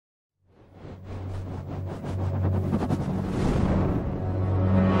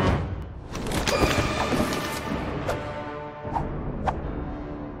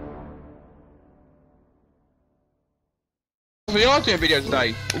We are doing a video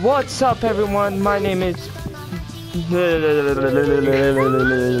today. What's up, everyone? My name is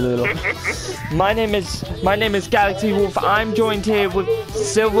Galaxy Wolf. I'm joined here with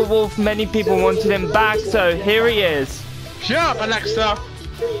Silver Wolf. Many people wanted him back, so here he is. Shut up, Alexa.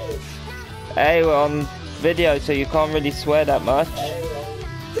 Hey, we're on video, so you can't really swear that much.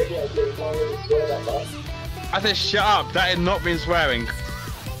 I said shut up. That has not been swearing.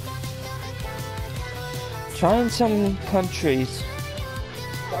 Try in some countries.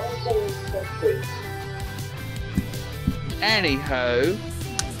 Anyhow.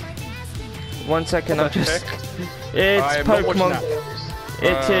 1 second, I'm just... It's I am Pokemon...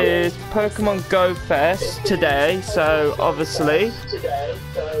 It is Pokemon Go Fest today, so obviously...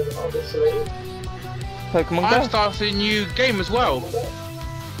 Pokemon Go. I've started a new game as well.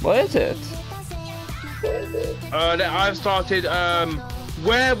 What is it? I've started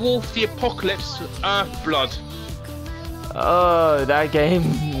Werewolf the Apocalypse Earthblood. Oh, that game.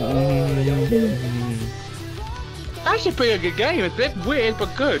 Actually a pretty good game. It's a bit weird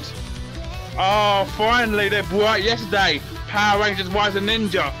but good. Oh, finally they brought out yesterday Power Rangers Rise of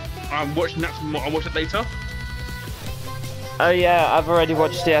Ninja. I'm watching that. I'll watch it later. Oh yeah, I've already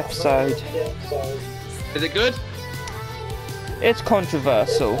watched the episode. Is it good? It's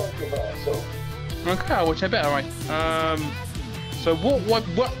controversial. Okay, I'll watch it better, right? So what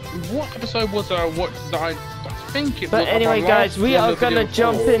episode was what I think it was. But anyway, guys, we are gonna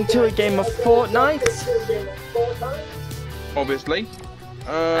jump into a game of Fortnite. Obviously.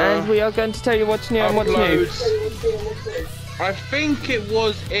 And we are going to tell you what's new and what's new. I think it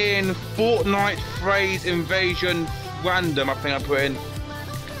was in Fortnite Phrase Invasion Random, I think I put in.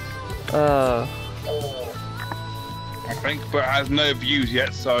 I think, but it has no views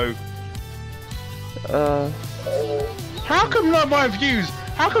yet, so... How come none of my views?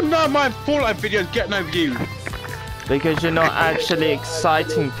 How come none of my Fortnite videos get no views? Because you're not actually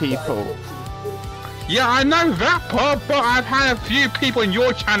exciting people. Yeah, I know that part, but I've had a few people on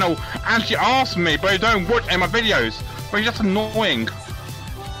your channel actually ask me, but they don't watch any of my videos. But it's just annoying.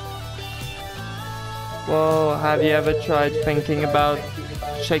 Well, have you ever tried thinking about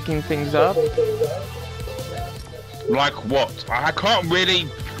shaking things up? Like what? I can't really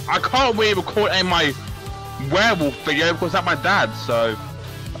record any of my werewolf video because that's my dad, so...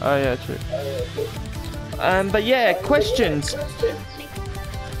 Oh yeah, true. But yeah, questions.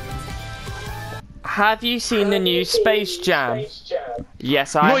 Have you seen the new Space Jam?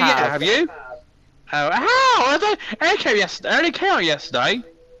 Yes, I have. Not yet, have you? How? It only came out yesterday.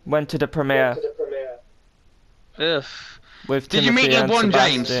 Went to the premiere. Ugh. With Did you meet LeBron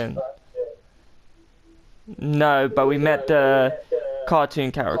James? No, but we met the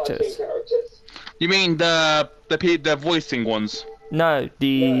cartoon characters. You mean the voicing ones? No,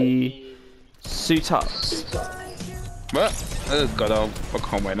 the suit-ups. What? Oh god, I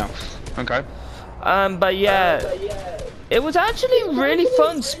can't wait now. Okay. But yeah, it was actually really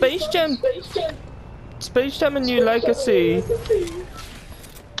fun. Space Jam and New Legacy.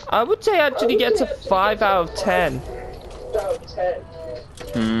 I would say actually gets a 5 out of 10.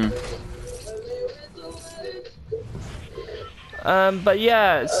 But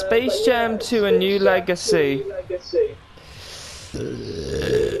yeah, Space Jam 2 A New Legacy.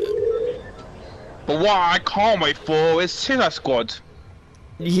 But what I can't wait for is Suicide Squad.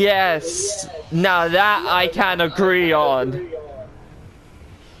 Yes, now that I can agree on.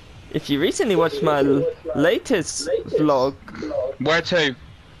 If you recently watched my latest vlog. Where to?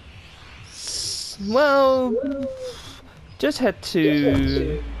 Well, just head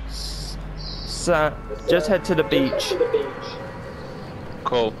to the beach.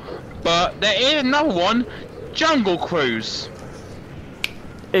 Cool. But there is another one, Jungle Cruise.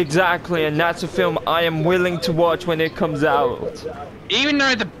 Exactly, and that's a film I am willing to watch when it comes out. Even though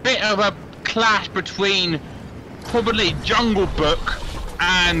it's a bit of a clash between probably Jungle Book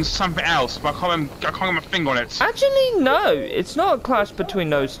and something else, but I can't get my finger on it. Actually, no, it's not a clash between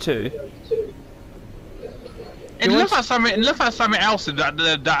those two. It looks like something. It looks like something else that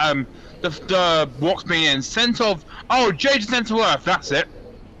the Rock's being in. Center of Jade Center Earth. That's it.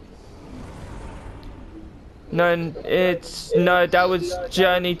 No, that was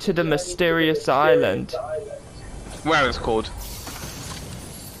Journey to the Mysterious Island. Where it's called.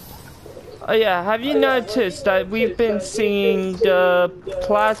 Oh yeah, have you noticed that we've been seeing the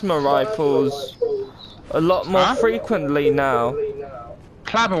plasma rifles a lot more frequently now?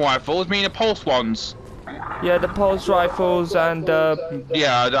 Plasma rifles? Mean the pulse ones? Yeah, the pulse rifles and the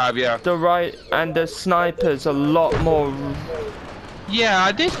snipers a lot more. Yeah,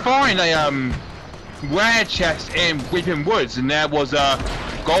 I did find a rare chest in Weeping Woods, and there was a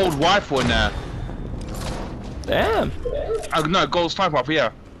gold rifle in there. Damn. Oh no, gold sniper rifle,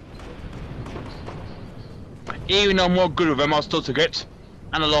 yeah. Even though I'm more good with them, I still took it.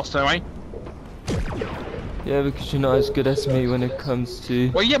 And I lost anyway. Yeah, because you're not as good as me when it comes to...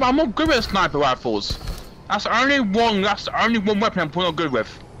 Well, yeah, but I'm more good with sniper rifles. That's the only one weapon I'm not good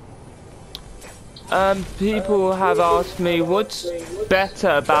with. People have asked me what's better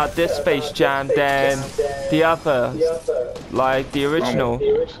about this Space Jam than the other, like the original.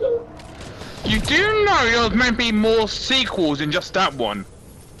 You do know there's meant to be more sequels than just that one.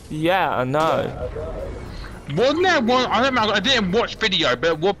 Yeah, I know. Wasn't there one? I don't know. I didn't watch video,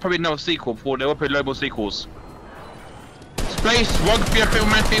 but we'll probably know a sequel before there will be global sequels. Space Rugby, I think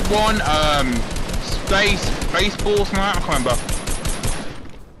might be one. Space Baseball, something like that. I can't remember.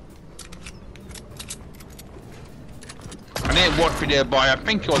 I didn't watch video, but I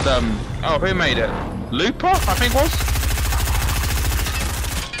think it was oh, who made it? Looper, I think it was.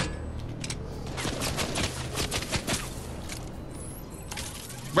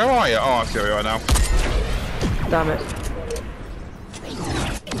 Where are you? Oh, I see where you are now. Damn it.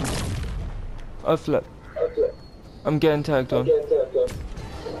 Oh, flip. I'm getting tagged on.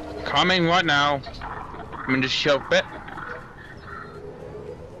 Coming right now. I'm in the shelf bit.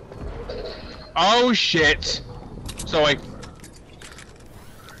 Oh shit! Sorry.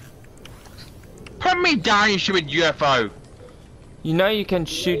 Put me down, you stupid UFO. You know you can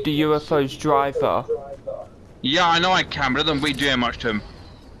shoot the UFO's driver. Yeah, I know I can, but it doesn't really do much to him.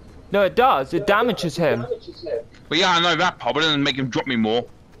 No, it does. It damages him. But yeah, I know that part, but it doesn't make him drop me more.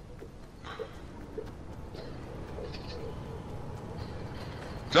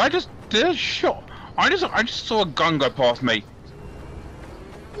 Did I shot? I just saw a gun go past me.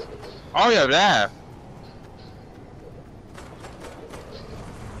 Oh yeah, there.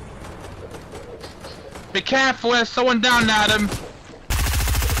 Be careful, there's someone down there, Adam.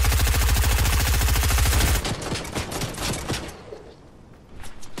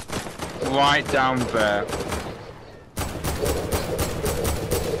 Right down there.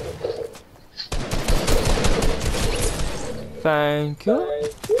 Thank you.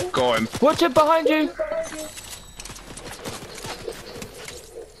 Got him. Watch it behind you.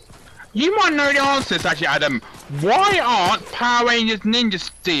 You might know the answer to this actually, Adam. Why aren't Power Rangers Ninja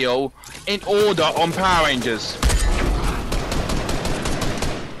Steel in order on Power Rangers?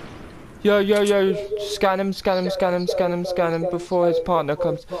 Yo, scan him before his partner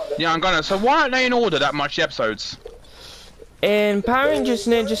comes. Yeah, I'm gonna. So why aren't they in order that much, the episodes? In Power Rangers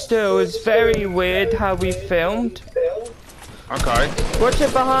Ninja Steel, it's very weird how we filmed. Okay. Watch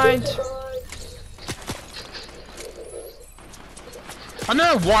it behind. I don't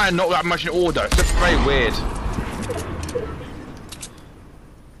know why I'm not that much in order. It's just very weird.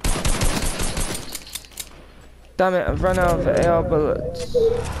 Damn it, I've run out of AR bullets.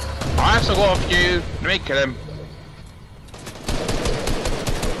 I have to go off you. Let me kill him.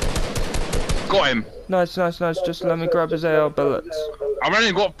 Got him. Nice. Just let me grab his AR bullets. I've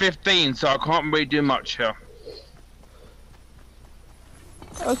only got 15, so I can't really do much here.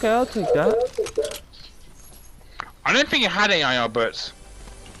 Okay, I'll take that. I don't think it had any IR bullets.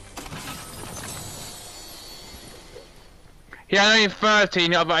 Yeah, I only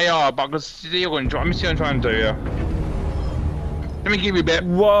 13 other AR, but I can see what I'm trying. Let me see what I'm trying to do here. Let me give you a bit.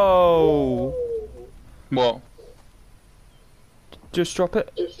 Whoa! What? Just drop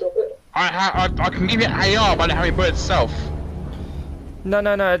it. I can give you AR, but I don't have any bullets itself. No,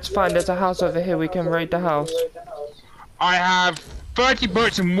 it's fine. There's a house over here. We can raid the house. I have 30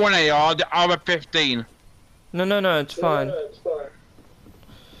 bullets in one AR, the other 15. No, it's fine.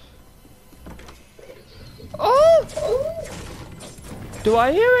 Oh! Do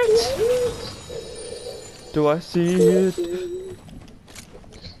I hear it? Do I see it?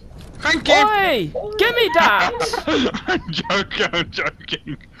 Thank you! Oi! Give me that! I'm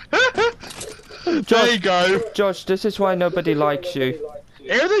joking. There you go. Josh, this is why nobody likes you.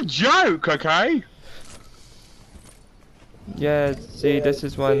 It was a joke, okay? Yeah, see, this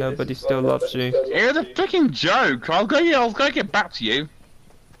is why nobody still loves you. It was a freaking joke. I was gonna get back to you.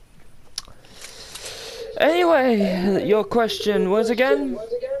 Anyway, your question was again?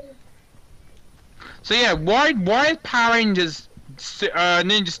 So yeah, why is Power Rangers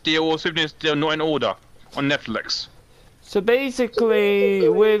Ninja Steel or Super Ninja Steel not in order on Netflix? So basically,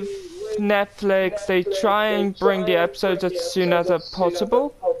 with Netflix, they try and bring the episodes as soon as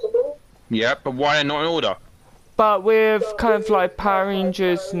possible. Yeah, but why are they not in order? But with kind of like Power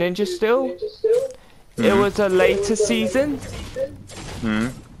Rangers Ninja Steel, it was a later season.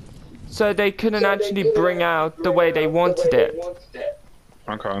 So they couldn't actually bring out the way they wanted it.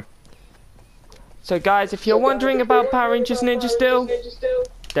 Okay. So guys, if you're wondering about Power Rangers Ninja Steel,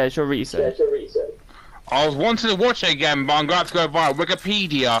 there's your reason. I was wanting to watch it again, but I'm going to have to go via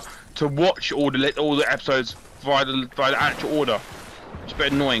Wikipedia to watch all the episodes via the actual order. It's a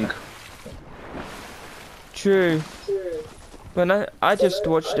bit annoying. True. When I just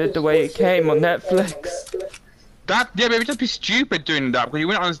watched it the way it came on Netflix. Yeah, but it'd just be stupid doing that because you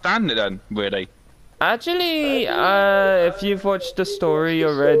wouldn't understand it then, really. Actually, if you've watched the story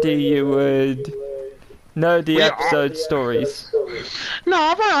already, you would know the episode stories. No,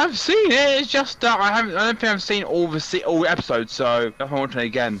 I've seen it. It's just that I don't think I've seen all episodes, so I'm watching it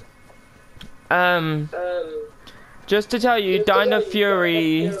again. Just to tell you, Dino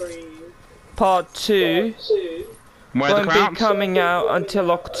Fury Part 2 won't be coming out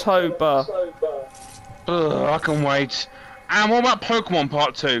until October. Ugh, I can wait. And what about Pokemon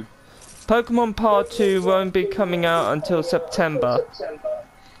Part 2? Pokemon Part 2 won't be coming out until September.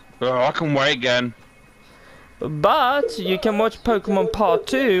 Ugh, I can wait again. But you can watch Pokemon Part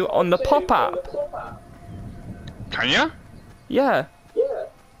 2 on the Pop app. Can you? Yeah.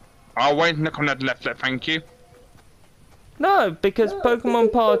 I'll wait and look on that left, thank you. No, because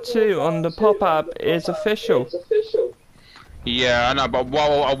Pokemon Part 2 on the Pop app is official. Yeah, I know, but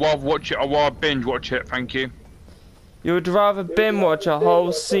I'll watch it. I'll binge watch it, thank you. You would rather binge watch a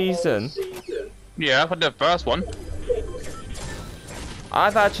whole season? Yeah, for the first one.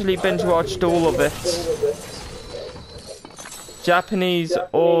 I've actually binge watched all of it. Japanese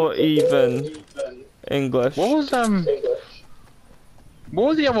or even English. What was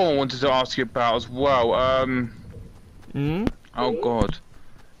the other one I wanted to ask you about as well? Oh god.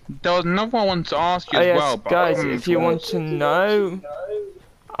 There was another one I wanted to ask you as well, but guys, if you want to know,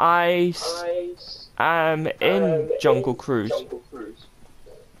 I am in Jungle Cruise.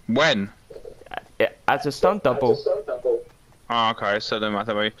 When? As a stunt double. Oh, okay, so don't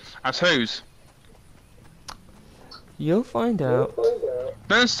matter me. As whose? You'll find out.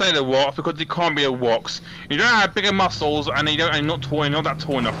 Don't say the Rock because it can't be a Rox. You don't have bigger muscles and you're not that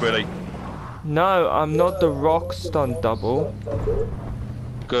tall enough really. No, I'm not the Rock stunt double.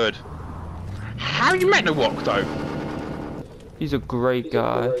 Good. How you met the Rock though? He's a great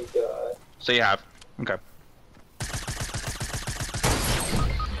guy. So you have. Okay.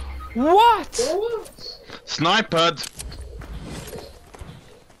 What? Sniped.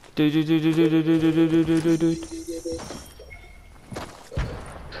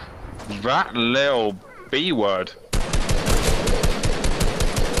 That little B word.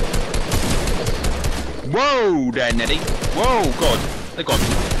 Whoa there, Neddy. Whoa, God. They got me.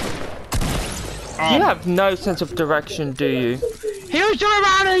 You have no sense of direction, do you? He was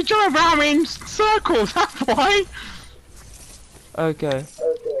jumping around me in circles, that's why. Okay.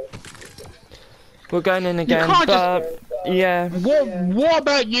 We're going in again, but yeah. What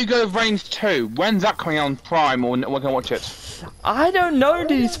about Yu-Gi-Oh! Reigns 2? When's that coming on Prime or we're gonna watch it? I don't know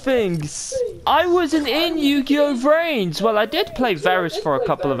these things. I wasn't in Yu-Gi-Oh! Reigns. Well, I did play Varus for a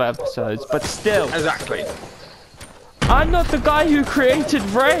couple of episodes, but still. Exactly. I'm not the guy who created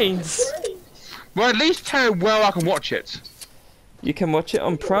Reigns. Well, at least tell me where I can watch it. You can watch it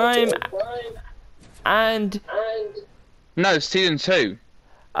on Prime and... No, season 2.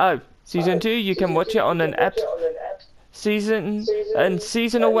 Oh, season 2, you can watch it on an seasonal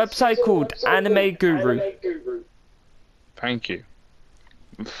website called Anime Guru. Thank you.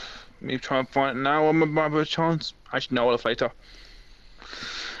 Me try and find it now. I'm about a chance. Actually, no, I'll have later.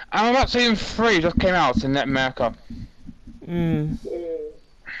 I'm about season 3. Just came out in America.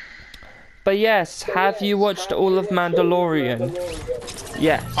 But yes, have you watched all of Mandalorian?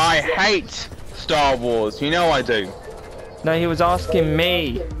 Yes. I hate Star Wars. You know I do. No, he was asking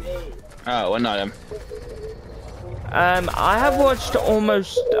me. Oh, well, no then. I've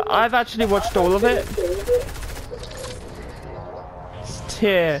actually watched all of it.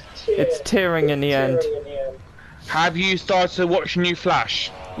 It's tearing in the end. Have you started to watch New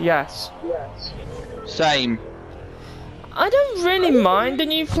Flash? Yes. Same. I don't really mind the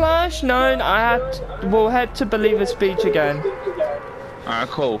new Flash. No, we'll head to Believer's Speech again. Alright,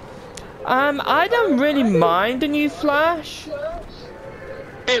 cool. I don't really mind the new Flash.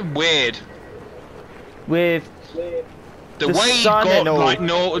 Bit weird. With the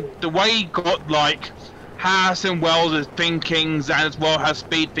way he got like Harrison Wells' thinkings and as well as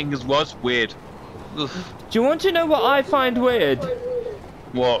speed thinkings was weird. Ugh. Do you want to know what I find weird?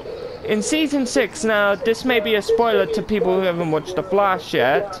 What? In season 6, now this may be a spoiler to people who haven't watched The Flash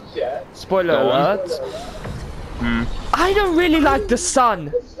yet. Spoiler alert. I don't really like the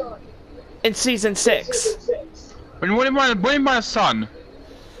sun in season 6. What do you mean by a sun?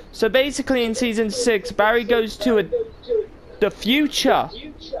 So basically in season 6, Barry goes to the future.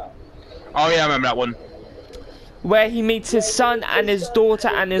 Oh yeah, I remember that one. Where he meets his son and his daughter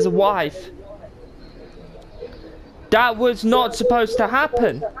and his wife. That was not supposed to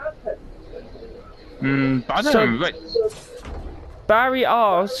happen. I don't know. Wait. Barry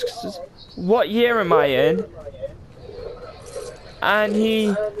asks, "What year am I in?" And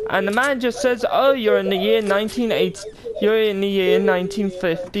the man just says, "Oh, you're in the year 1980. You're in the year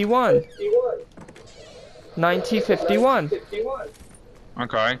 1951." 1951.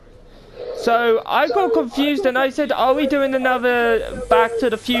 Okay. So I got confused and I said, "Are we doing another Back to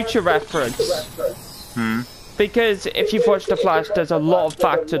the Future reference?" Because if you've watched The Flash, there's a lot of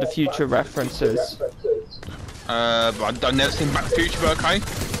Back to the Future references. I've never seen Back to the Future, but okay.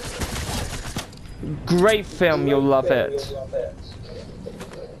 Great film, you'll love it.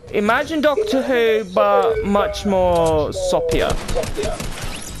 Imagine Doctor Who, but much more soppier.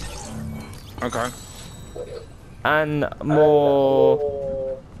 Okay. And more...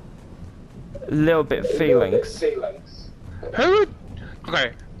 little bit of feelings. Who?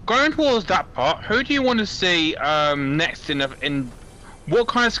 Okay, going towards that part, who do you want to see next in what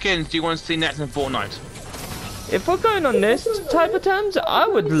kind of skins do you want to see next in Fortnite? If we're going on this type of terms, I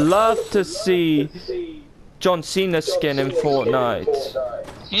would love to see John Cena's skin in Fortnite.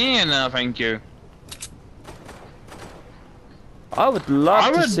 Yeah, no, thank you. I would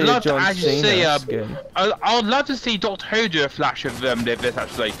love to see John Cena's skin. I would love to see Doctor Who do a flash of this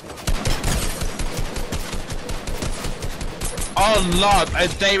actually. I would love a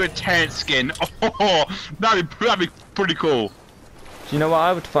David Tennant skin. Oh, that'd be pretty cool. Do you know what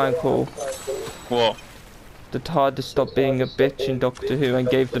I would find cool? What? The TARDIS stopped being a bitch in Doctor Who and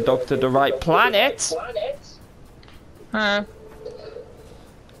gave the Doctor the right planet.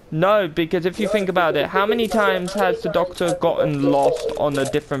 No, because if you think about it, how many times has the Doctor gotten lost on a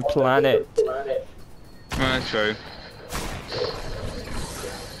different planet? True.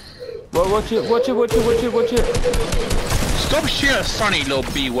 Well, watch it. Stop shooting at Sonny, little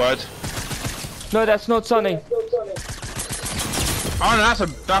B word. No, that's not Sonny. Oh no,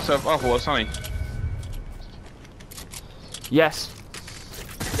 that's a oh, Sonny. Yes.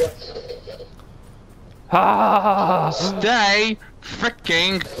 Ah! Stay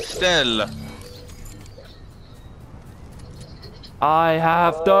freaking still. I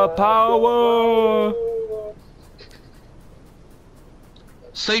have the power.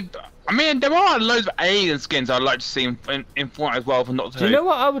 See, I mean, there are loads of alien skins I'd like to see in Fortnite as well, from Doctor Who. Do you know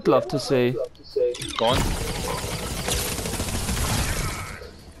what I would love to see? Go on.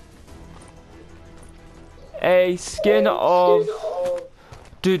 A skin of...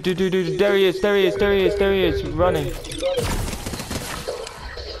 There he is, running.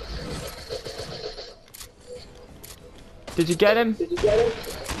 Did you get him?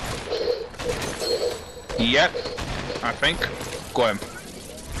 Yep, I think. Got him.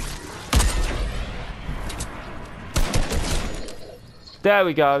 There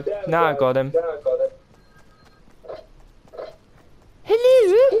we go. Now I got him.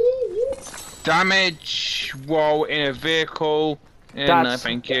 Hello? Damage while in a vehicle. Yeah, no,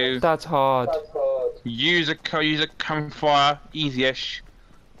 thank you. That's hard. Use a campfire, easy-ish.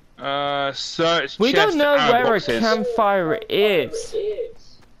 Search. We chest don't know where boxes. a campfire is.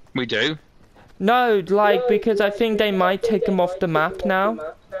 We do. No, like, because I think they might take them off the map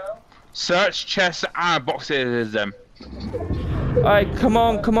now. Search chests and boxes is them. Alright, come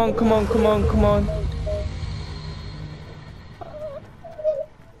on.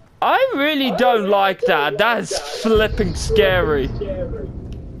 I really don't like that. That's flipping scary.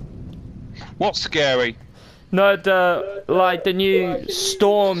 What's scary? No, the new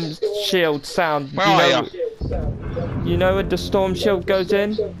storm shield sound. Where are you? You know where the storm shield goes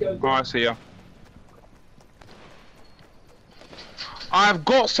in? Oh, I see ya. I've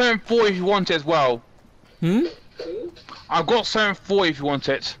got something for you if you want it as well. I've got something for you if you want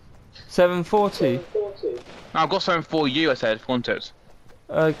it. 740? I've got something for you, I said, if you want it.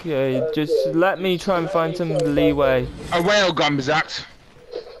 Okay, just let me try and find some leeway. A railgun, Bizak.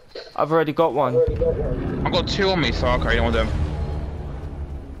 I've already got one. I've got two on me, so okay, you want them.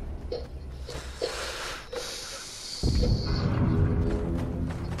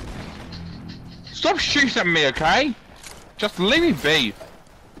 Stop shooting at me, okay? Just leave me be.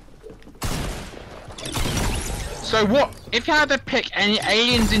 So what, if you had to pick any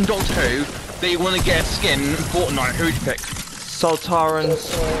aliens in Doctor Who that you want to get a skin in Fortnite, who would you pick?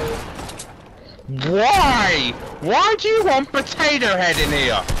 Sultarans. Why? Why do you want Potato Head in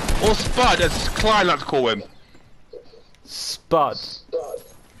here? Or Spud, as Clyde likes to call him. Spud.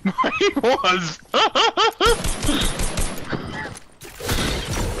 He was.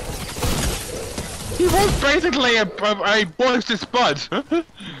 He was basically a boisterous Spud.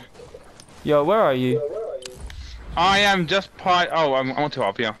 Yo, where are you? I am just part. Oh, I'm on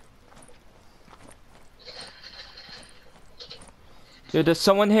top here. Yo, there's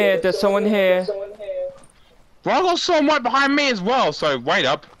someone here. There's someone here. Well, I got someone right behind me as well, so wait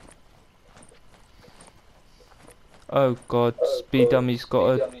up. Oh god, Speed Dummy's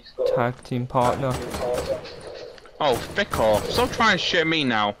got a tag team partner. Oh, frick off. Stop trying to shit me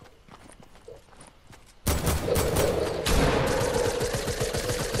now.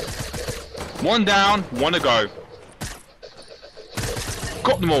 One down, one to go.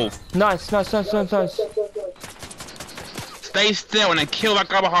 Got them all. Nice. Stay still and then kill that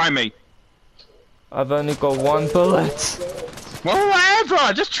guy behind me. I've only got one bullet. Well,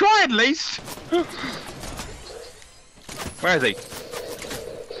 whatever. Just try at least. Where is he?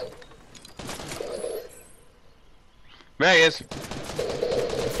 There he is.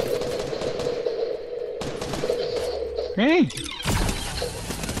 Hey.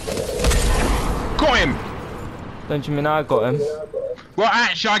 Got him. Don't you mean I got him? Well,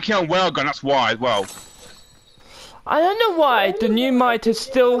 actually, I killed Wellgun. That's why as well. I don't know why the new Mitre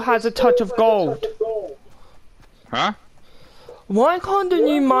still has a touch of gold. Huh? Why can't the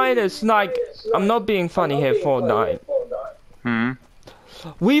new Mitres, like, I'm not being funny here, Fortnite. Hmm.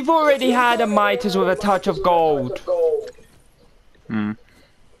 We've already had a Mitres with a touch of gold. Hmm.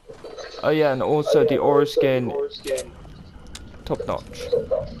 Oh yeah, and also the aura skin, top notch.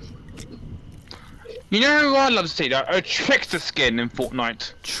 You know who I love to see though? A trickster skin in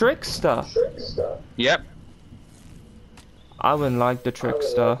Fortnite. Trickster? Yep. I wouldn't like the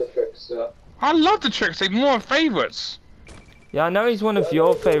Trickster. I love the trickster. He's one of my favourites. Yeah, I know he's one of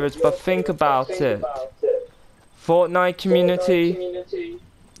your favorites, but think about it. Fortnite community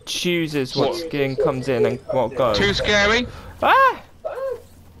chooses what skin comes in and what goes. Too scary? Ah!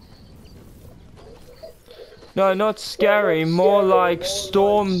 No, not scary. More like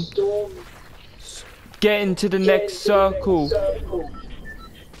Storm. Get into the next circle.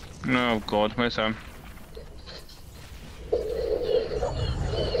 Oh god, where's Sam?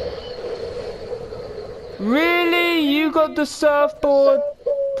 Really? You got the surfboard?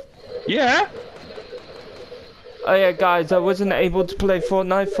 Yeah? Oh yeah, guys, I wasn't able to play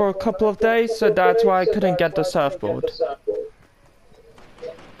Fortnite for a couple of days, so that's why I couldn't get the surfboard.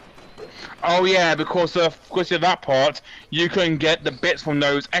 Oh yeah, because of that part, you couldn't get the bits from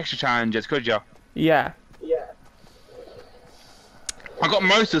those extra challenges, could you? Yeah. I got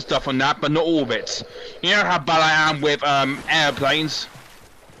most of the stuff on that, but not all of it. You know how bad I am with airplanes?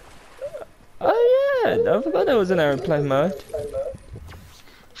 Oh yeah, I forgot there was an airplane mode.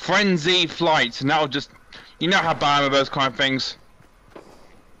 Frenzy flights, and that'll just... You know how bad I am with those kind of things.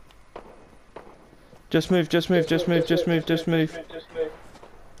 Just move. Who else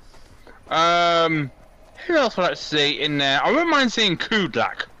would I like to see in there? I wouldn't mind seeing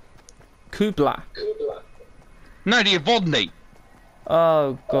Kublak. Kublak. No, the Evodny.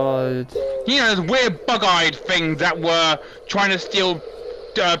 Oh god. You know, those weird bug-eyed things that were trying to steal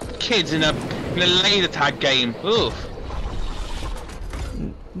kids in a laser tag game. Ugh.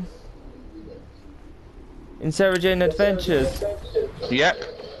 In Sarah Jane Adventures. Yep.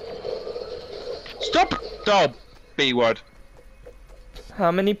 Stop! Oh, B-word.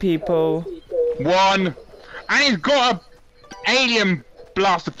 How many people? One. And he's got a alien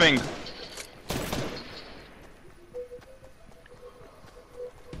blaster thing.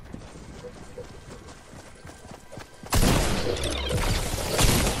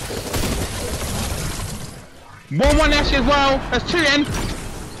 One actually as well. There's two in.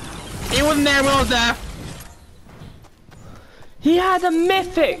 He wasn't there when I was there. He had a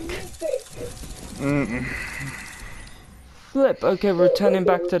mythic! Flip. Okay, we're returning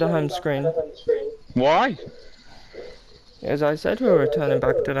back to the home screen. Why? As I said, we're returning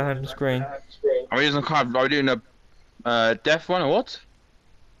back to the home screen. Are we doing a death one or what?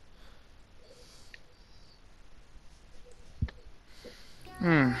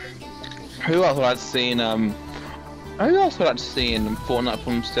 Who else would I like to see in who else would I like to see in Fortnite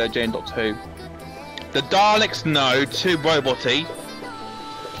from Jane.2? The Daleks, no, too roboty.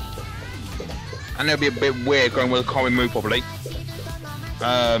 And it'll be a bit weird going with a can't move properly.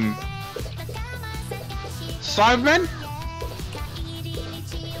 Cybermen?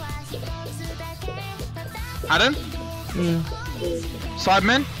 Adam?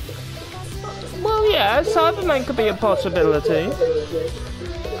 Cybermen? Well, yeah, Cyberman could be a possibility.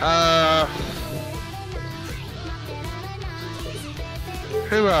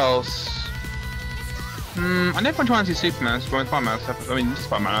 Who else? I never want to try and see Superman, Spider-Man,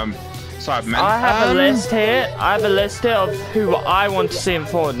 Cyberman. I have a list here. I have a list here of who I want to see in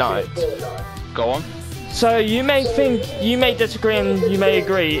Fortnite. Go on. So you may think, you may disagree, and you may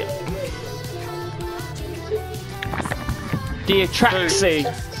agree. The Atraxi.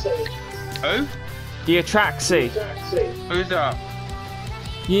 Who? The Atraxi. Who's that?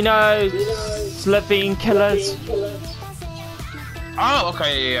 You know, Slovene killers. Oh,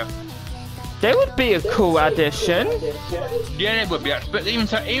 okay, yeah. They would be a cool addition. Yeah, they would be. But even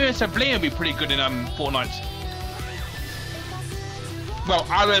Slovene would be pretty good in Fortnite. Well,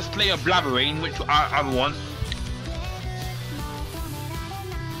 I was playing Blathering, which I want.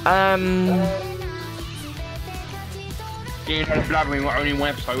 You know, Blathering were only one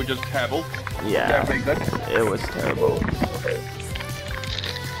episode, which was terrible. Yeah, pretty good. It was terrible.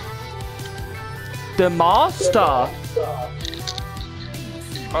 The Master.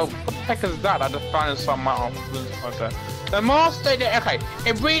 Oh, what the heck is that? I just found some okay. The Master. Okay,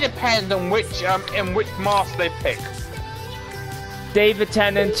 it really depends on which Master they pick. David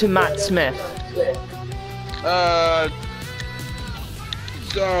Tennant to Matt Smith. Oh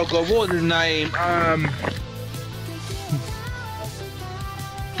God, what was his name?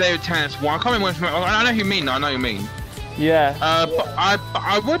 David Tennant's one. I can't remember which one. I know who you mean. I know who you mean. Yeah. But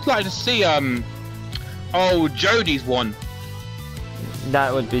I would like to see Jodie's one.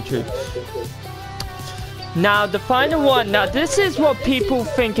 That would be true. Now the final one. Now this is what people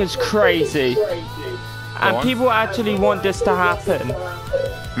think is crazy, and people actually want this to happen.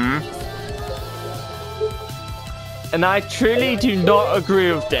 And I truly do not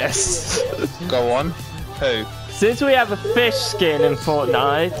agree with this. Go on. Who? Since we have a fish skin in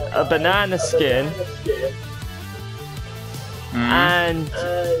Fortnite, a banana skin, and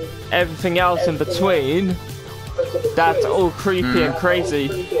everything else in between, that's all creepy and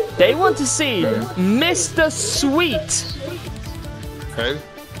crazy. They want to see Mr. Sweet. Who?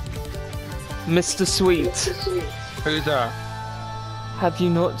 Mr. Sweet. Who's that? Have you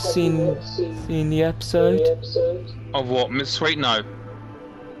not seen the episode? Of what? Miss Sweet? No.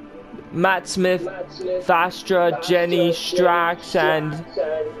 Matt Smith, Vastra, Jenny, Strax, and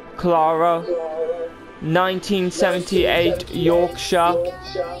Clara. 1978 Yorkshire.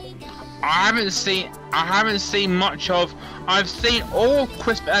 I haven't seen much of. I've seen all of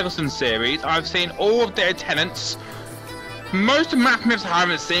Chris Eggleston's series. I've seen all of their tenants. Most of Matt Smith's I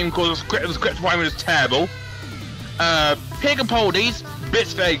haven't seen because the script writing was terrible. Pig and Poldy's,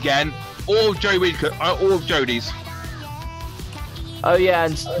 bits there again. All of Jodie's. Oh yeah,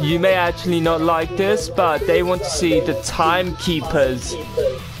 and you may actually not like this, but they want to see the timekeepers.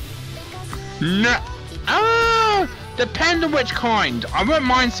 No. Depends on which kind. I won't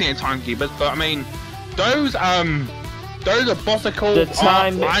mind seeing timekeepers, but I mean, those robotical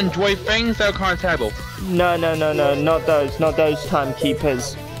Android things, they're kind of terrible. No, not those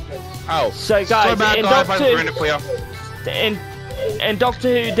timekeepers. Oh. So guys, in Doctor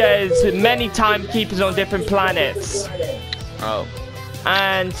Who, there's many timekeepers on different planets. Oh.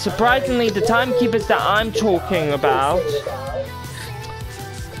 And surprisingly, the timekeepers that I'm talking about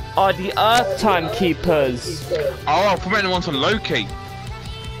are the Earth timekeepers. Oh, I forgot the ones on Loki.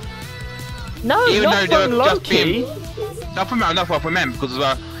 No, not from Loki. That's what I remember,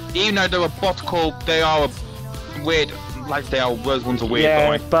 because even though they're robotical, they are weird, like they are, those ones are weird.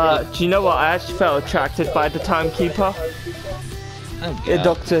 Yeah, but do you know what? I actually felt attracted by the timekeeper. Oh, In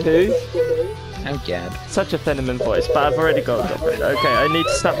Doctor Who. Oh god. Such a feminine voice, but I've already got a girlfriend. Okay, I need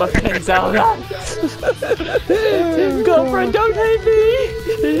to snap my things out. Girlfriend, don't hate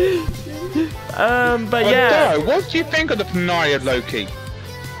me! But yeah. No, what do you think of the finale of Loki?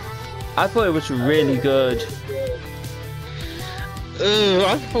 I thought it was really good.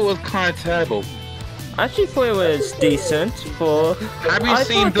 I thought it was kind of terrible. I actually thought it was decent for... Have you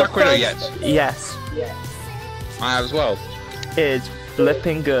seen Black Widow yet? Yes. I have as well. It's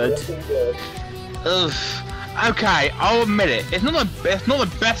flipping good. Ugh. Okay, I'll admit it. It's not the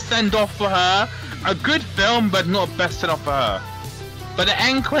best send-off for her. A good film, but not the best send-off for her. But the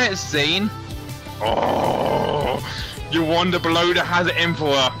end credits scene, oh, you wonder below that has it in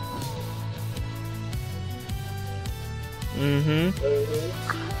for her.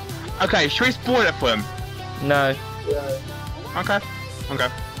 Okay, should we spoil it for him? No. Okay.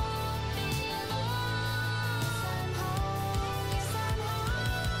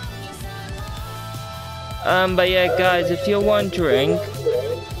 But yeah, guys, if you're wondering, You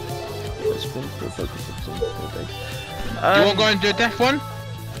want to go and do a death one?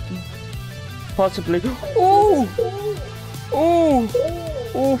 possibly. Ooh! Ooh!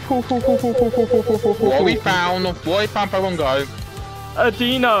 What we found Pokemon Go. A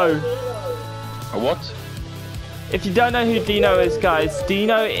Dino. A what? If you don't know who Dino is, guys,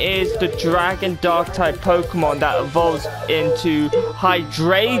 Dino is the Dragon Dark type Pokemon that evolves into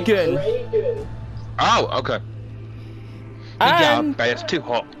Hydreigon. Oh, okay. Yeah, okay, it's too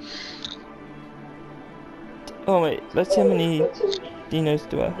hot. Oh wait, let's see how many Dinos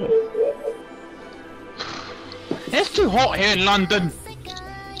do I have. It's too hot here in London.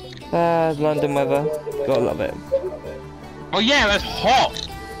 London weather. Gotta love it. Oh yeah, it's hot.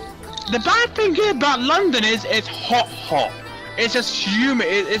 The bad thing here about London is it's hot. It's just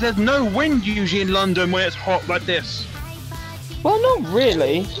humid. There's no wind usually in London when it's hot like this. Well, not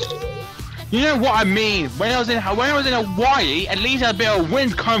really. You know what I mean? When I was in Hawaii, at least I had a bit of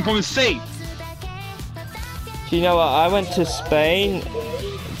wind coming from the sea. Do you know what? I went to Spain.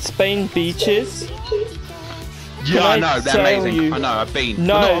 Spain beaches. Yeah, I know. They're amazing. I know. I've been.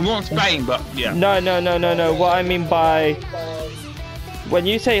 No, I'm not in Spain, but yeah. No. What I mean by when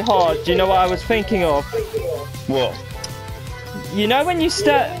you say hot, do you know what I was thinking of? What? You know when you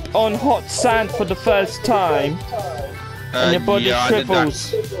step on hot sand for the first time and your body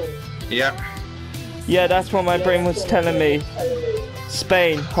triples? Yeah. Yeah, that's what my brain was telling me.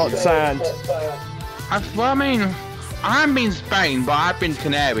 Spain, hot sand. Well, I mean, I haven't been to Spain, but I've been to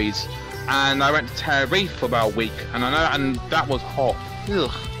Canaries, and I went to Tenerife for about a week, and I know, and that was hot.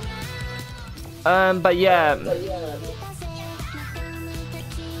 Ugh. But yeah.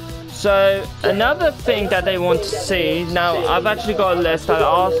 So another thing that they want to see. Now I've actually got a list. I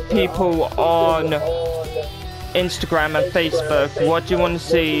asked people on Instagram and Facebook, what do you want to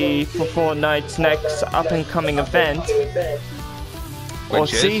see for Fortnite's next up and coming event or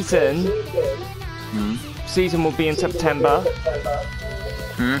season? Season will be in September.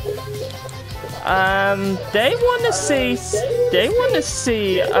 They want to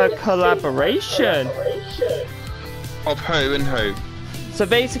see a collaboration. Of who and who? So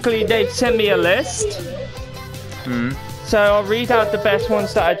basically, they've sent me a list. So I'll read out the best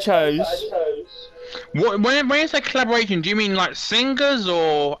ones that I chose. When you say collaboration, do you mean like singers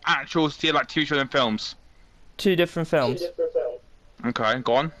or actual like TV shows and films? 2 different films. Okay,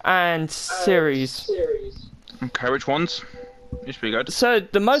 go on. And series. Okay, which ones? This should be good. So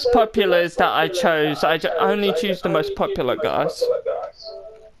the most popular is that I chose. I only choose the most popular, guys.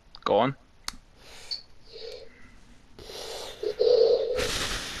 Go on.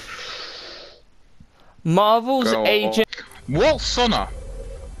 Marvel's Agent. Walt Sonner.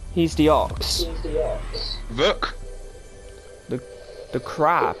 He's the ox. Vuk. The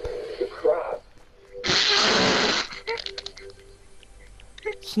crab.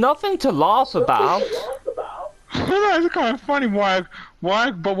 It's nothing to laugh about. I know, it's kind of funny. Why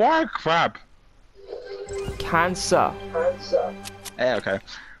a crab? Cancer. Yeah, okay.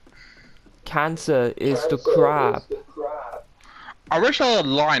 Cancer is the crab. I wish I had a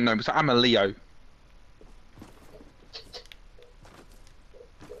lion though, because I'm a Leo.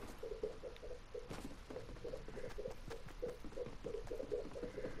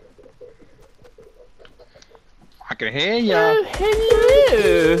 I can hear ya. Oh,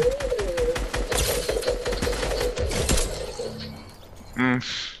 hello.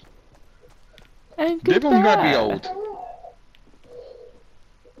 And They're gonna be old.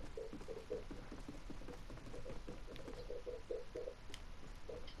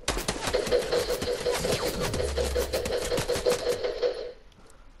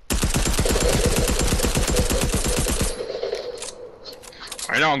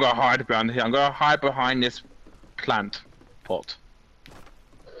 I know I'm gonna hide behind here. I'm gonna hide behind this plant pot.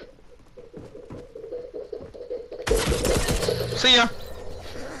 See ya.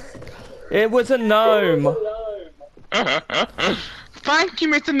 It was a gnome. Thank you,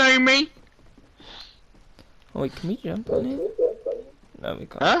 Mr. Nomi. Oh, wait, can we jump on it? No, we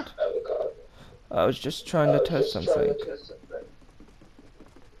can't. Huh? I was just trying to test something.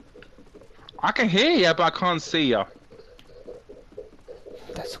 I can hear ya, but I can't see ya.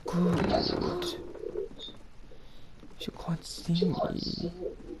 That's good. You can't see me.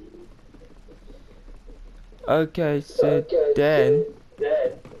 Okay, so then.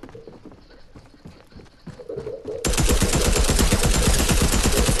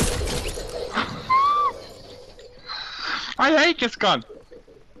 I hate this gun.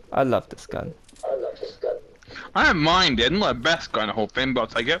 I love this gun. I don't mind it. It's not the best gun in the whole thing, but I'll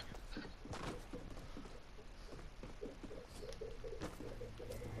take it.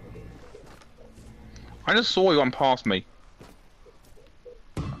 I just saw you on past me.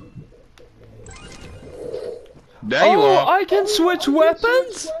 There you are. I can switch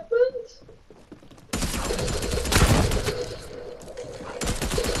weapons?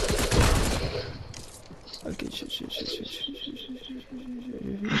 Okay,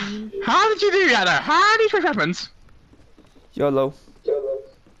 How did you do that though? How did you switch weapons? YOLO.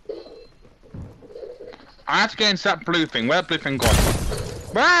 I have to get into that blue thing. Where's the blue thing gone?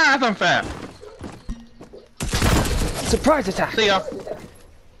 Ah, that's unfair. Surprise attack! See ya.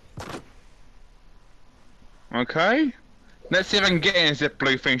 Okay. Let's see if I can get into this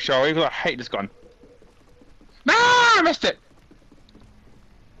blue thing, shall we? I hate this gun. Ah, I missed it!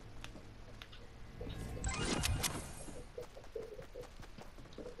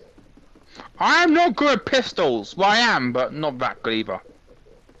 I'm not good at pistols. Well, I am, but not that good either.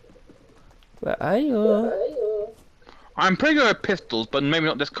 Where are you? I'm pretty good at pistols, but maybe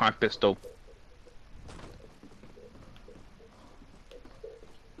not this kind of pistol.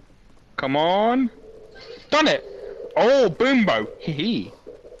 Come on. Done it. Oh, boombo. Hee hee.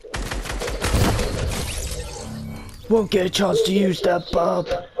 Won't get a chance to use that, bub.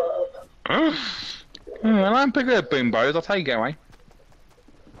 Well, I'm pretty good at boombos, I'll take it away.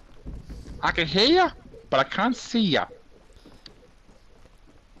 I can hear ya, but I can't see ya.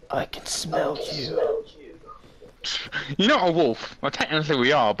 I can smell you. You're not a wolf. Well, technically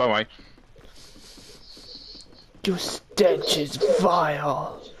we are, by the way. Your stench is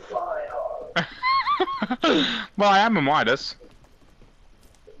vile. Well, I am a Midas.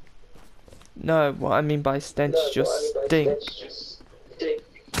 No, what I mean by stench just stinks.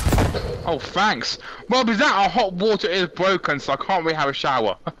 Oh, thanks. Well, because that our hot water is broken, so I can't really have a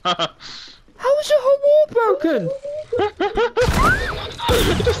shower. How is your hot water broken?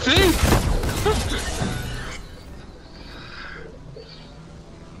 Just see.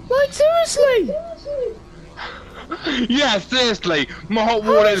 Like seriously? Yeah, seriously, my hot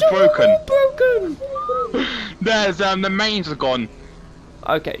water is broken. Hot water broken? There's the mains are gone.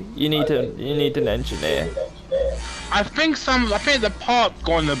 Okay, you need an engineer. I think the part's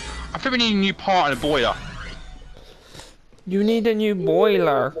gone. I think we need a new part in the boiler. You need a new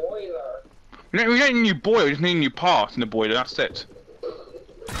boiler. We don't need a new boiler. We just need a new part in the boiler. That's it.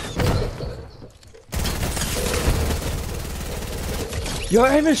 Your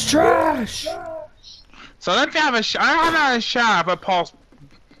aim is trash. So I don't think I haven't had a shower for past.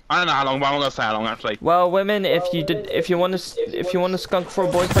 I don't know how long, but I'm not gonna say how long actually. Well, women, if you want to skunk for a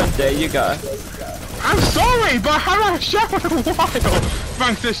boyfriend, there you go. I'm sorry, but I haven't had a shower in a while.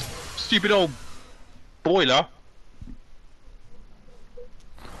 Thanks to this stupid old boiler.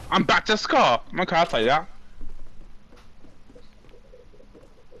 I'm back to Scar. Okay, I'll tell you that.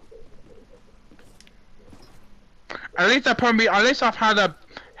 At least I've had a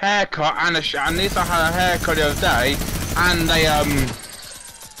haircut and at least I had a haircut the other day, and they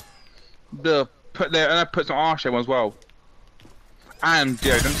I put some arse on as well, and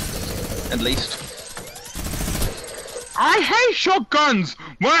deodorant, at least. I hate shotguns.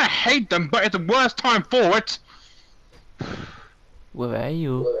 Well, I hate them, but it's the worst time for it. Where are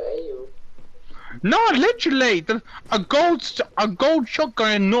you? No, literally, a gold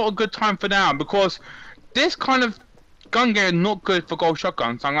shotgun is not a good time for now because this kind of gun game is not good for gold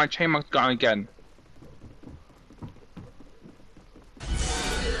shotguns. So I'm gonna change my gun again.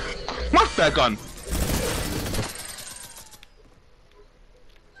 What's that gun?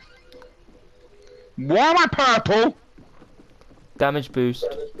 Why am I purple? Damage boost.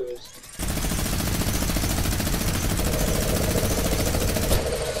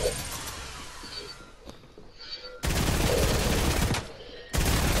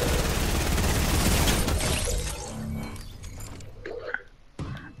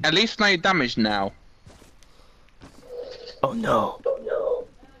 At least 9 damage now. Oh no. Oh no.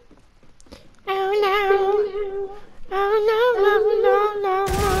 Oh no, no, no, no, no.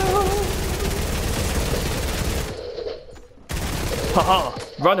 Haha,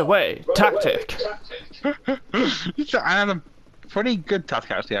 run away, tactic. I had a pretty good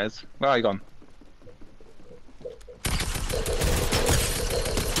tactic actually, guys. Where are you gone?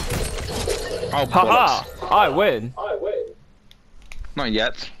 Oh, haha, I win. Not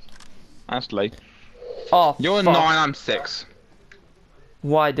yet. Actually. Oh, you're fuck. 9, I'm 6.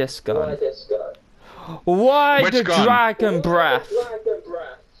 Why this gun? Why Which the gun? dragon breath?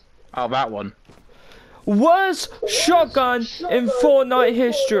 Oh, that one. Worst shotgun in Fortnite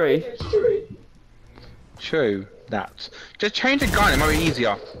history. True, that. Just change the gun, it might be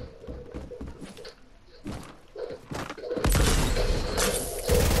easier.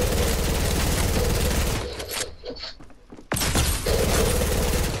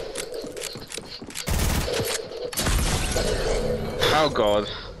 Oh god.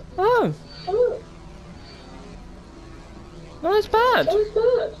 Oh. No, it's bad.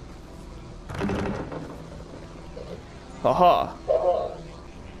 Haha.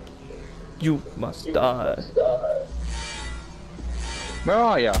 You must die. Where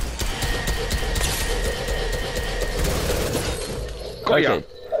are ya? Got ya. Okay,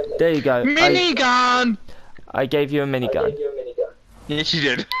 there you go. Minigun! I gave you a minigun. Yes, you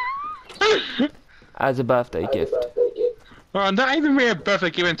did. As a birthday gift. Oh, not even really a birthday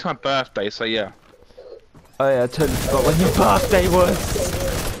given to my birthday, so yeah. Oh yeah, I totally forgot when your birthday was.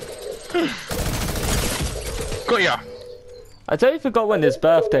 Got ya. I totally forgot when his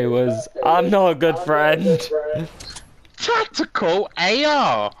birthday was. I'm not a good friend. Tactical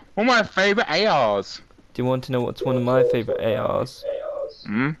AR. One of my favourite ARs. Do you want to know what's one of my favourite ARs?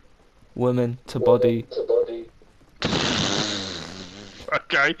 Hmm? Women to body.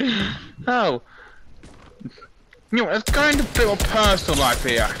 Okay. Oh. You know, let's go into a bit of personal life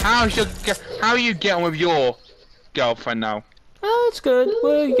here. How are you getting on with your girlfriend now? Oh, it's good.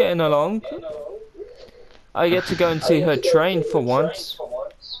 We're getting along. I get to go and see her train for once.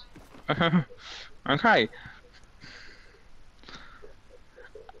 Okay.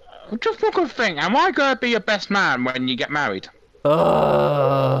 Just one good thing. Am I gonna be your best man when you get married?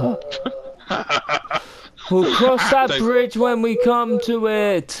 We'll cross that bridge when we come to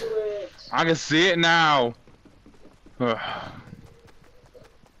it. I can see it now.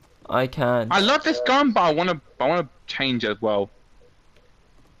 I can't. I love this gun, but I wanna change it as well.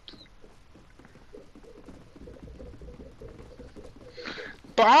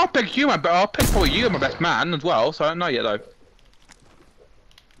 But I'll pick you, but I'll pick for you, my best man as well. So I don't know yet though.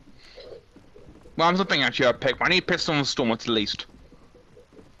 Well, I'm something actually I'll pick. But I need pistol and storm at least.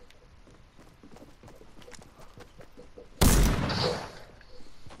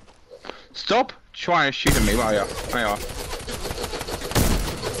 Stop trying to shoot at me. Where are you? There you are.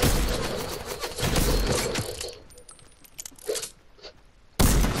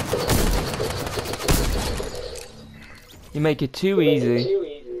 You make it too easy.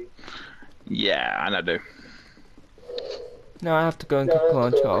 Yeah, I do. Now I have to go and cook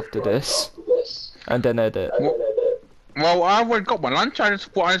lunch after this. And then edit. Well, I already got my lunch. I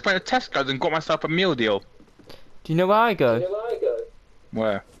just went to Tesco's and got myself a meal deal. Do you know where I go?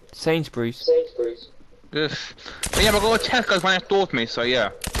 Where? Sainsbury's. Ugh. But yeah, but I got to Tesco's right next door to me, so yeah.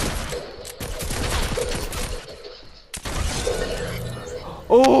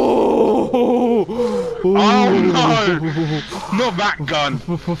 Oh! Oh no! Not that gun!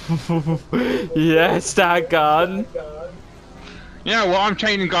 Yes, that gun! You know what? I'm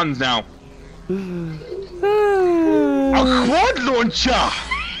changing guns now. A quad launcher!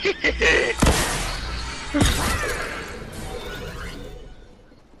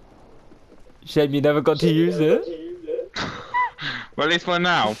 Shame you never got to use it. Well, at least for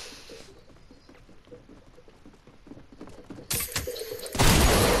now.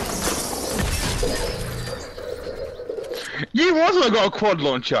 You also got a quad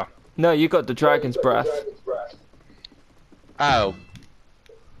launcher. No, you got the dragon's breath. Oh.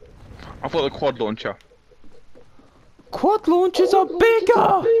 I thought the quad launcher. Quad launchers are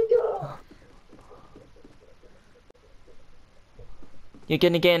bigger! You're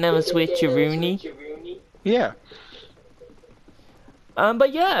gonna get another switch, Rooney? Yeah.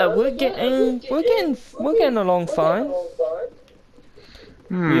 But yeah, we're getting along fine.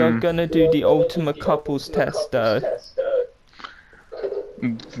 We are gonna do the ultimate couples test though.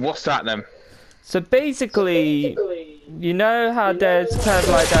 What's that then? So basically, you know how there's kind of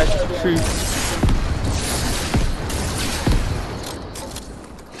like that truth.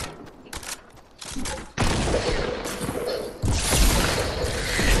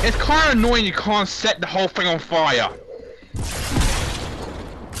 It's kind of annoying you can't set the whole thing on fire.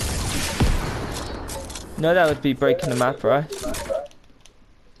 No, that would be breaking the map, right?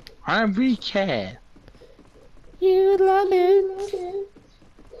 I don't really care. You love it.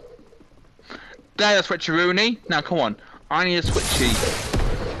 There's a switcheroonie. Now come on. I need a switchy.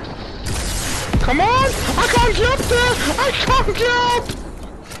 Come on! I can't get up there! I can't get up!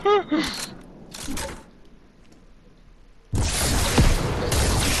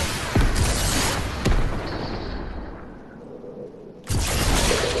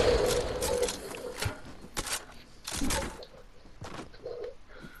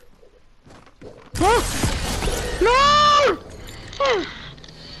 No!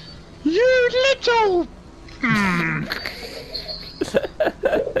 You little...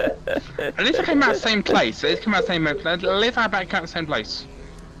 At least I came out of the same place. At least I came out of the same place. At least I back out of the same place.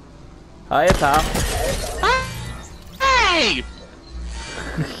 Hiya, pal. Hey!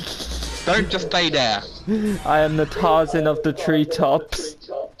 Don't just stay there. I am the Tarzan of the treetops.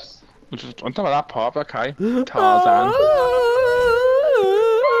 On top of that part, okay. Tarzan.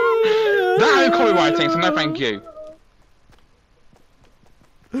 That ain't copywriting, so no thank you.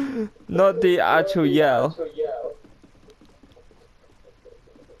 Not the actual yell.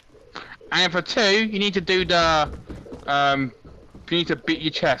 And for 2, you need to do the you need to beat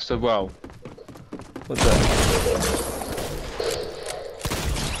your chest as well. What's that?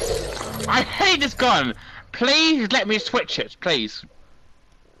 I hate this gun! Please let me switch it, please.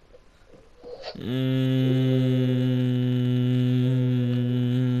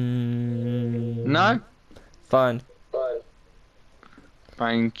 No? Fine.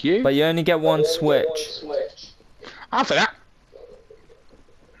 Thank you. But you only get one switch. I'll say that.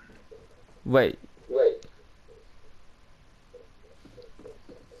 Wait.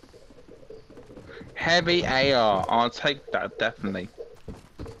 Heavy AR. I'll take that definitely.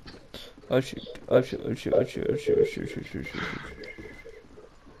 Oh shoot! Oh shoot! Oh shoot! Oh shoot! Oh shoot! Oh shoot! Shoot! Shoot! Shoot! Shoot!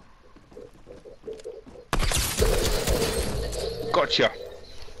 Gotcha.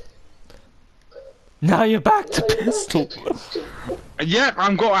 Now you're back to pistol. Yep,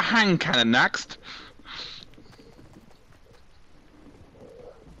 I've got a hand cannon next.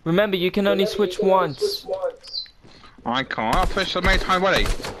 Remember, you can only switch once. I can't. I'll push the main time ready.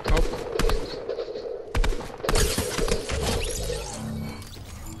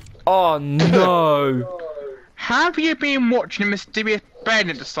 Oh no! Have you been watching Mysterious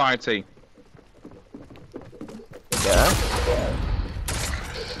Bandit Society? Yeah.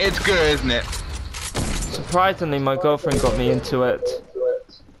 It's good, isn't it? Surprisingly, my girlfriend got me into it.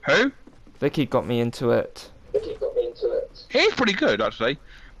 Who? Vicky got me into it. He's pretty good, actually.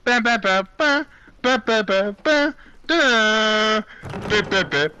 Ba ba ba ba ba ba ba ba da ba ba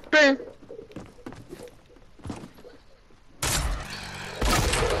ba ba.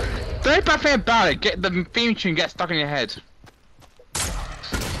 Don't bad thing about it. Get the theme tune get stuck in your head.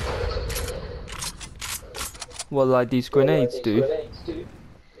 What like these grenades do?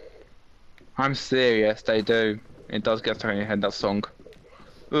 I'm serious, they do. It does get stuck in your head, that song.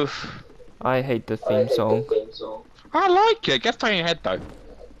 Oof. I hate the theme song. I like it. It gets stuck in your head though.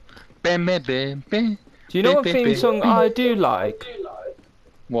 Bam, bam, bam, bam. Do you know what theme song I do like?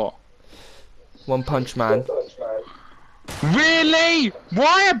 What? One Punch Man. Really?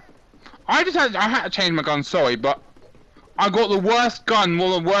 Why? I had to change my gun. Sorry, but I got the worst gun.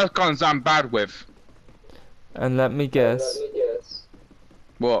 One of the worst guns I'm bad with. And let me guess.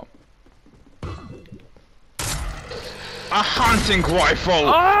 What? A hunting rifle.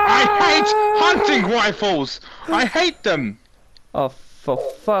 Ah! I hate hunting rifles. I hate them. Oh, for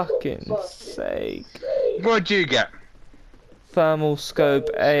fucking sake. What'd you get? Thermal scope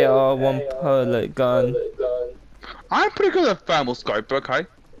AR, one pellet gun. I'm pretty good at thermal scope. Okay.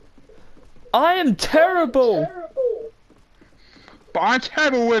 I am terrible. But I'm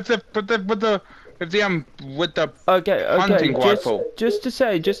terrible with the hunting rifle. Just to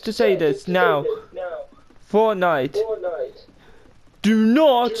say this now. Fortnite. Do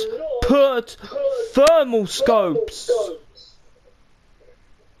not put thermal scopes.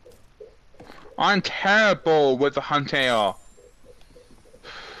 I'm terrible with the hunting AR.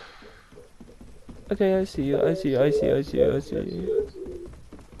 Okay, I see you. I see you. I see you. I see you. I see you.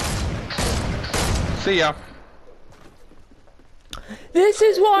 See ya. This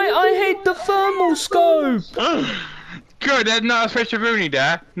is why I hate the thermal scope. Good, there's not a switch of Rooney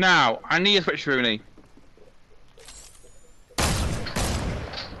there. Now, I need a switch of Rooney.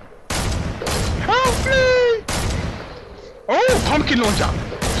 Help me! Oh, pumpkin launcher!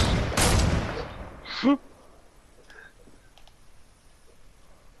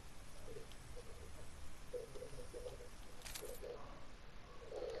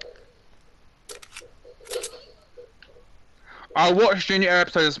 I watched the new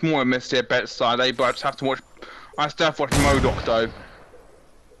episode this morning, missed it a bit Saturday, but I just have to watch. I still have to watch MODOK though.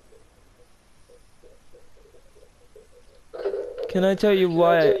 Can I tell you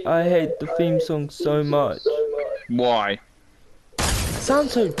why I hate the theme song so much? Why?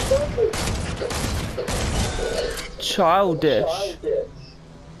 Sounds so childish.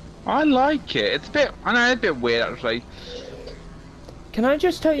 I like it. It's a bit. I know it's a bit weird actually. Can I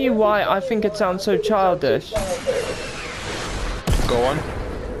just tell you why I think it sounds so childish? Go on.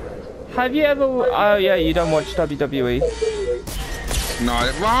 Have you ever? Oh yeah, you don't watch WWE.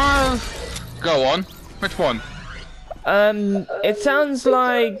 No. Well, go on. Which one? It sounds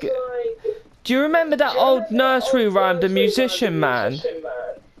like. Do you remember that old nursery rhyme, The Musician Man?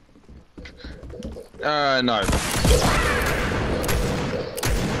 No.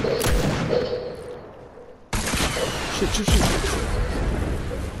 Shoot.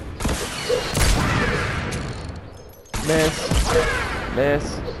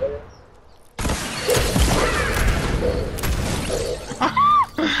 Miss.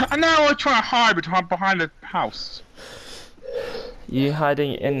 And now I'm trying to hide behind the house. You're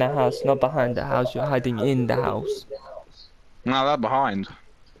hiding in the house, not behind the house. You're hiding in the house. No, they're behind.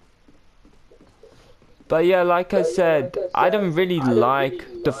 But yeah, like I said, I don't really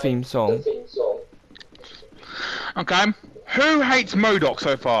like the theme song. Okay. Who hates MODOK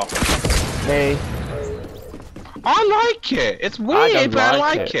so far? Me. I like it. It's weird, but I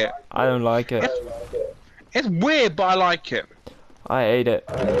like it. I don't like it. It's weird, but I like it. I hate it.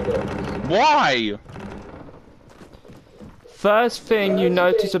 Why? First thing you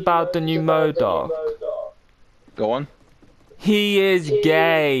notice about the new MODOK. Go on. He is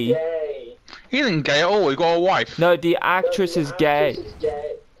gay. He isn't gay at all. He got a wife. No, the actress is gay.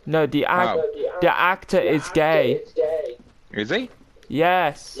 No, the actor is gay. Is he?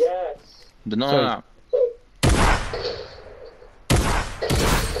 Yes. Deny that.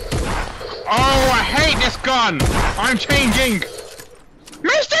 Oh, I hate this gun! I'm changing!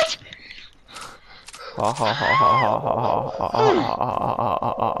 Missed it!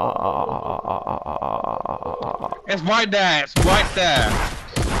 It's right there, it's right there.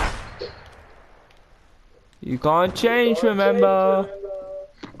 You can't change, remember?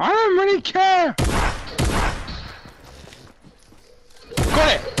 I don't really care.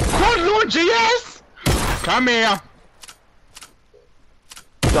 Got it! Quad launcher, yes! Come here.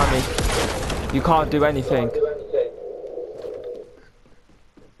 Dummy. You can't do anything.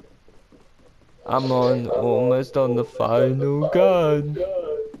 I'm almost on the final gun.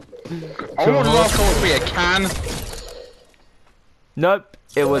 I want the last one to be a can. Nope,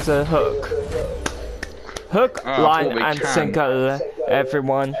 it was a hook. Hook, line, and sinker,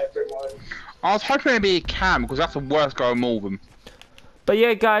 everyone. I was hoping it'd be a can because that's the worst guy of all of them. But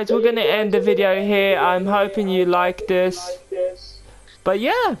yeah, guys, we're gonna end the video here. I'm hoping you like this. But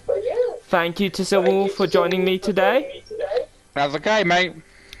yeah, thank you to Civil for joining me today. That's okay, mate.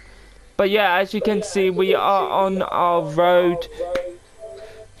 But yeah, as you can see, we are on our road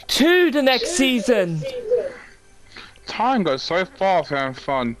to the next season. Time goes so fast having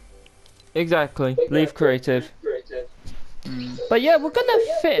fun. Exactly, leave creative. But yeah, we're gonna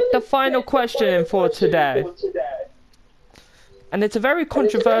fit the final question in for today. And it's a very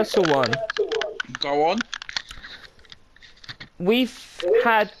controversial one. Go on.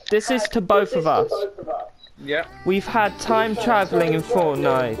 This is to both of us. Yeah. We've had time traveling in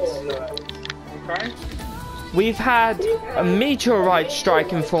Fortnite. Okay. We've had a meteorite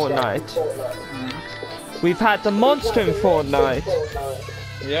strike in Fortnite. We've had the monster in Fortnite.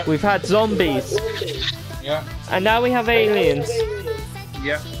 Yeah. We've had zombies. Yeah. And now we have aliens.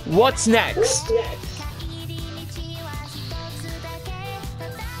 Yeah. What's next?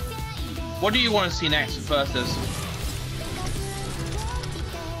 What do you want to see next versus?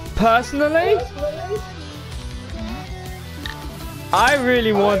 Personally, I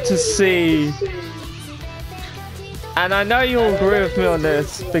really want to see, and I know you'll agree with me on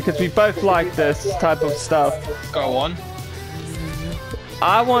this because we both like this type of stuff. Go on.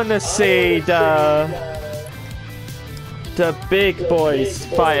 I want to see the big boys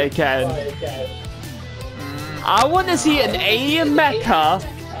fight again. I want to see an alien mecha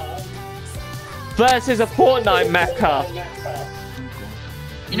versus a Fortnite mecha.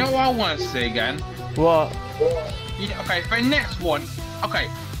 You know what I want to see again? What? Okay, for the next one. Okay,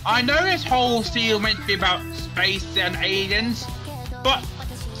 I know this whole seal meant to be about space and aliens, but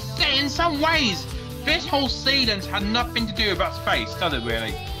in some ways, this whole season's had nothing to do about space, does it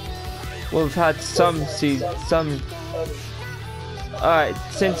really? Well, we've had some. Alright,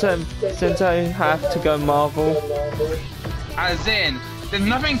 since I have to go Marvel. As in, there's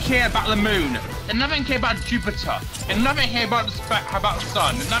nothing here about the moon. There's nothing here about Jupiter. There's nothing here about the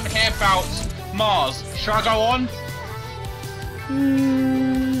sun. There's nothing here about Mars. Shall I go on?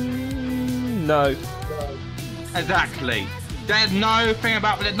 No. Exactly. There's nothing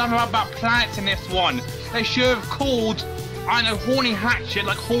about planets in this one. They should have called, I don't know, Horny Hatchet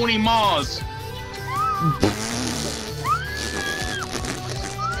like Horny Mars.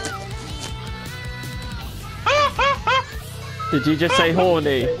 Did you just say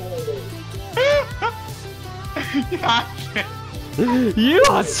horny? You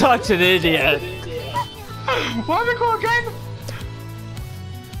are such an idiot. What are they called again?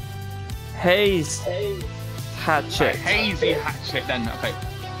 Haze Hatchet. Hazy Hatchet then, okay.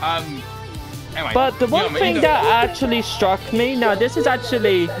 Anyway. But the one thing that actually struck me, now this is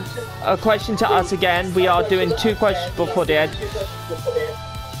actually a question to us again. We are doing 2 questions before the end.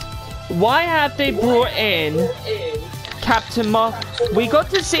 Why have they brought in Captain Marvel? We got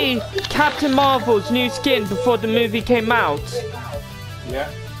to see Captain Marvel's new skin before the movie came out. Yeah.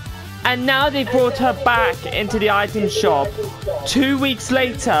 And now they brought her back into the item shop 2 weeks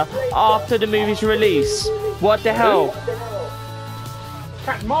later after the movie's release. What the hell?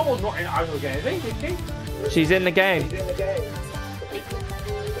 Captain Marvel's not in it over again, is he? She's in the game.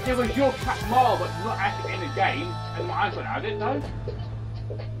 It was your Captain Marvel, but not actually in the game. And my eyes went out, I didn't know.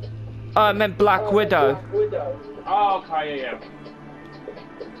 Oh, I meant Black Widow. Oh, okay, yeah.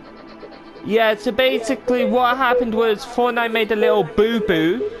 Yeah, so basically what happened was Fortnite made a little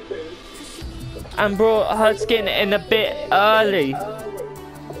boo-boo and brought her skin in a bit early.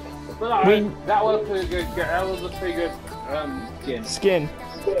 But no, that was pretty good. That was a pretty good skin.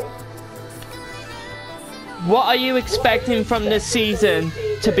 What are you expecting from this season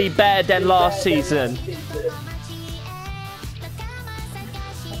to be better than last season.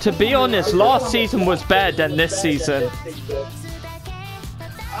 To be honest, last season was better than this season.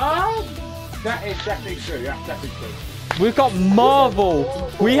 That is definitely true. That's definitely true. We've got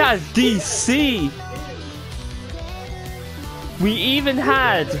Marvel. We had DC. We even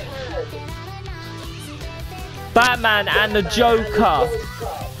had Batman and the Joker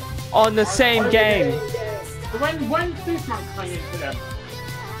on the same game. So when's Superman coming into them?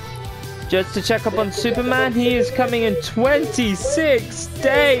 Just to check up on Superman, he is coming in 26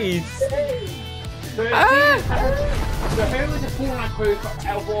 days. So who is the Fortnite crew for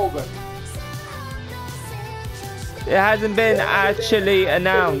August? It hasn't been actually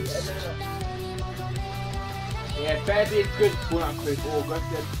announced. Yeah, it better be a good Fortnite crew for August.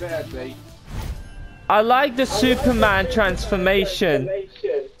 It better be. I like the Superman transformation.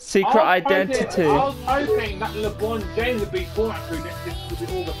 Secret identity. I was hoping that LeBron James would be Fortnite crew next year to be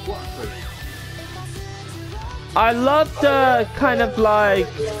August Fortnite crew. I love the kind of like...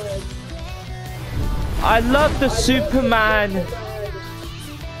 I love the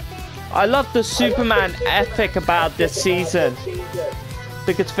Superman ethic about this season.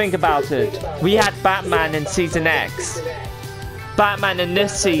 Because think about it. We had Batman in Season X. Batman in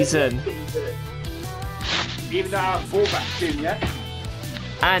this season. Even though I bought that soon, yeah?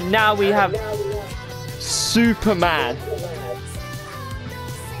 And now we have Superman.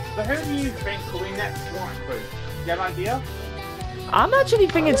 So who do you think will be next Fortnite crew? Do you have an idea? I'm actually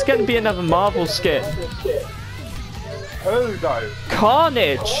thinking it's going to be another Marvel skin. Who though?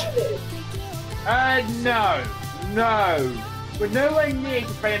 Carnage. No. We're nowhere near to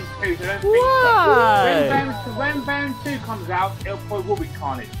Venom 2, so I don't think Why? so. When Venom 2 comes out, it probably will be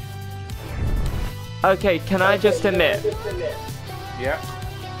Carnage. Okay, can I just admit? Yeah.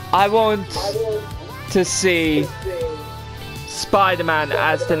 I want to see Spider-Man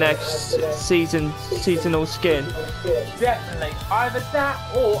as the next seasonal skin. Definitely. Either that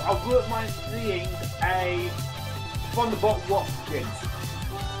or I wouldn't mind seeing a from the bot Wasp skin.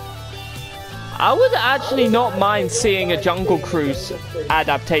 I would actually not mind seeing a Jungle Cruise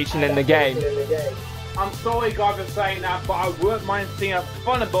adaptation in the game. I'm sorry guys for saying that, but I wouldn't mind seeing a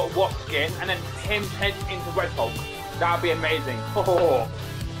Thunderbolt Wasp skin and then him head into Red Hulk. That would be amazing.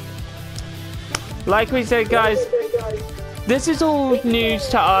 Like we said guys, this is all news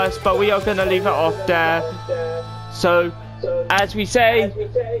to us, but we are going to leave it off there. So, as we say,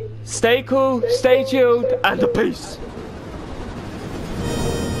 stay cool, stay chilled, and peace.